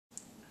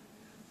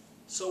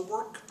So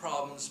work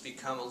problems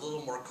become a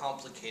little more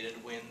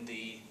complicated when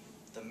the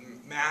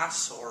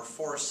mass or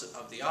force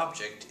of the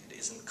object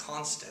isn't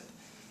constant.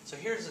 So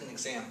here's an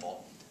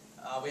example.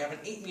 We have an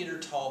 8-meter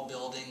tall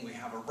building. We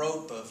have a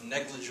rope of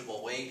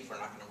negligible weight. We're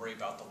not going to worry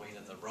about the weight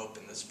of the rope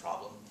in this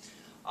problem.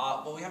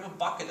 But we have a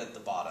bucket at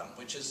the bottom,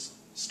 which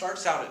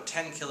starts out at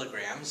 10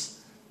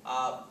 kilograms,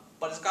 but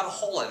it's got a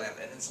hole in it,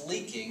 and it's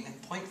leaking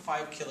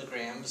 0.5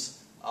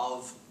 kilograms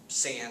of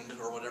sand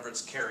or whatever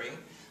it's carrying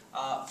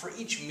for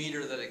each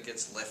meter that it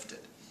gets lifted.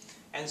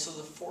 And so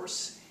the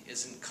force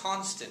isn't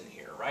constant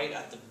here, right?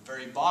 At the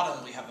very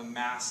bottom we have a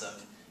mass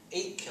of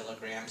 8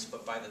 kilograms,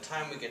 but by the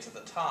time we get to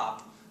the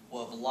top,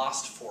 we'll have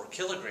lost 4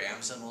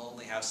 kilograms and we'll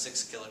only have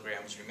 6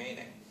 kilograms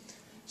remaining.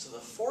 So the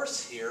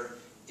force here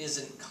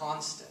isn't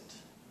constant,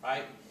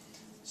 right?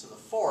 So the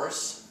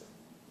force,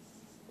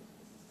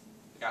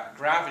 we got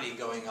gravity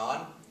going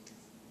on,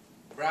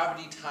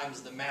 gravity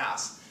times the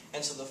mass.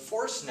 And so the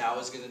force now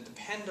is going to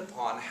depend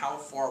upon how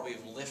far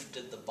we've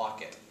lifted the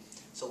bucket.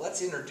 So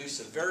let's introduce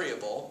a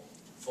variable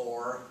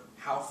for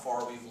how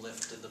far we've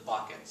lifted the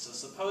bucket. So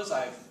suppose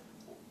I've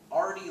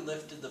already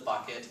lifted the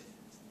bucket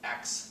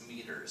X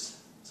meters.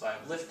 So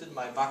I've lifted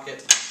my bucket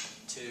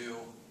to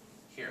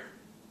here.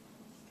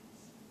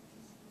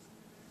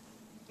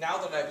 Now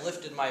that I've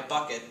lifted my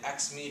bucket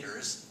X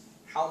meters,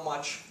 how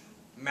much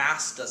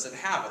mass does it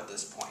have at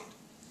this point?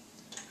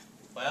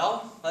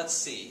 Well, let's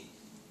see.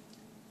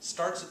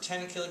 Starts at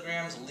 10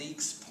 kilograms,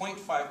 leaks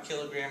 0.5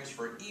 kilograms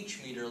for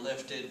each meter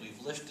lifted.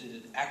 We've lifted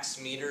it X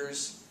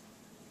meters.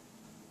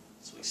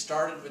 So we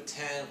started with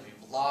 10,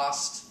 we've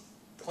lost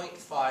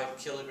 0.5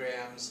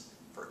 kilograms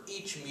for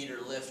each meter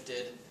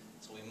lifted.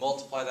 So we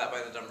multiply that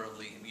by the number of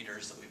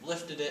meters that we've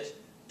lifted it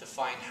to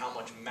find how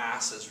much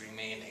mass is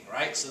remaining,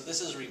 right? So this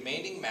is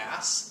remaining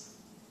mass.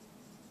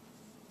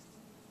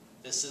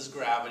 This is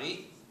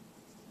gravity.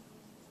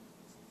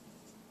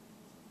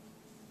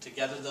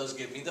 Together those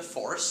give me the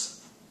force.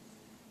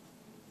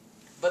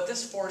 But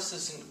this force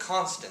isn't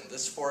constant.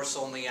 This force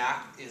only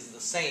is the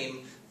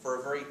same for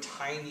a very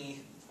tiny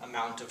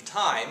amount of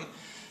time.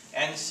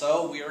 And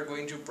so we are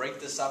going to break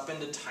this up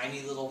into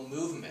tiny little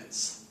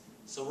movements.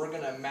 So we're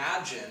going to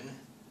imagine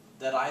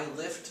that I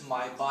lift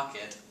my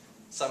bucket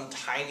some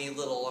tiny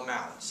little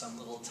amount, some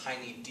little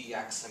tiny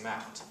dx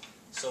amount.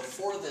 So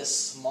for this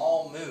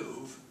small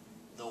move,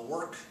 the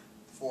work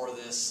for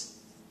this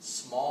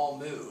small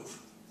move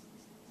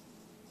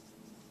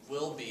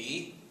will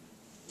be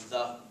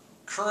the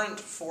current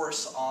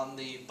force on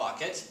the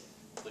bucket,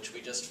 which we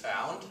just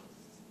found,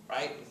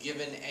 right?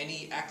 Given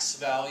any x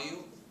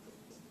value,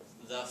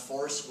 the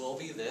force will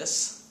be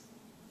this,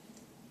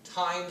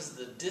 times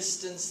the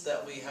distance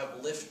that we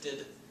have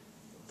lifted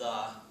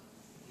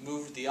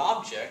moved the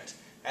object,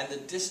 and the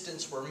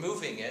distance we're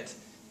moving it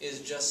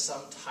is just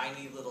some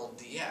tiny little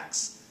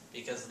dx,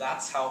 because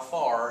that's how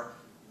far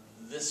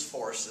this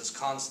force is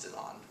constant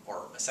on,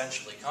 or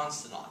essentially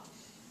constant on.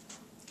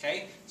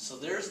 Okay, so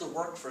there's the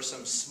work for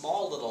some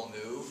small little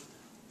move.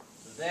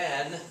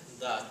 Then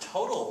the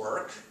total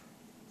work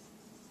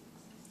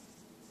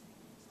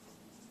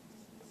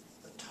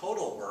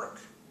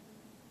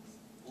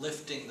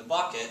lifting the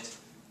bucket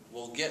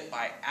we'll get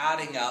by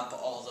adding up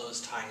all those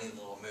tiny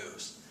little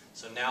moves.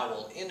 So now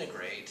we'll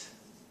integrate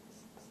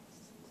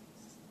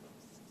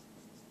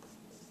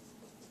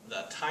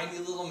the tiny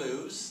little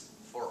moves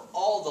for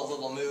all the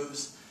little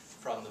moves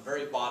from the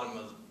very bottom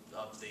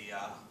of the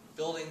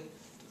building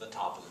to the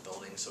top of the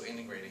building, so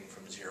integrating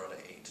from 0 to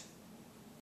 8.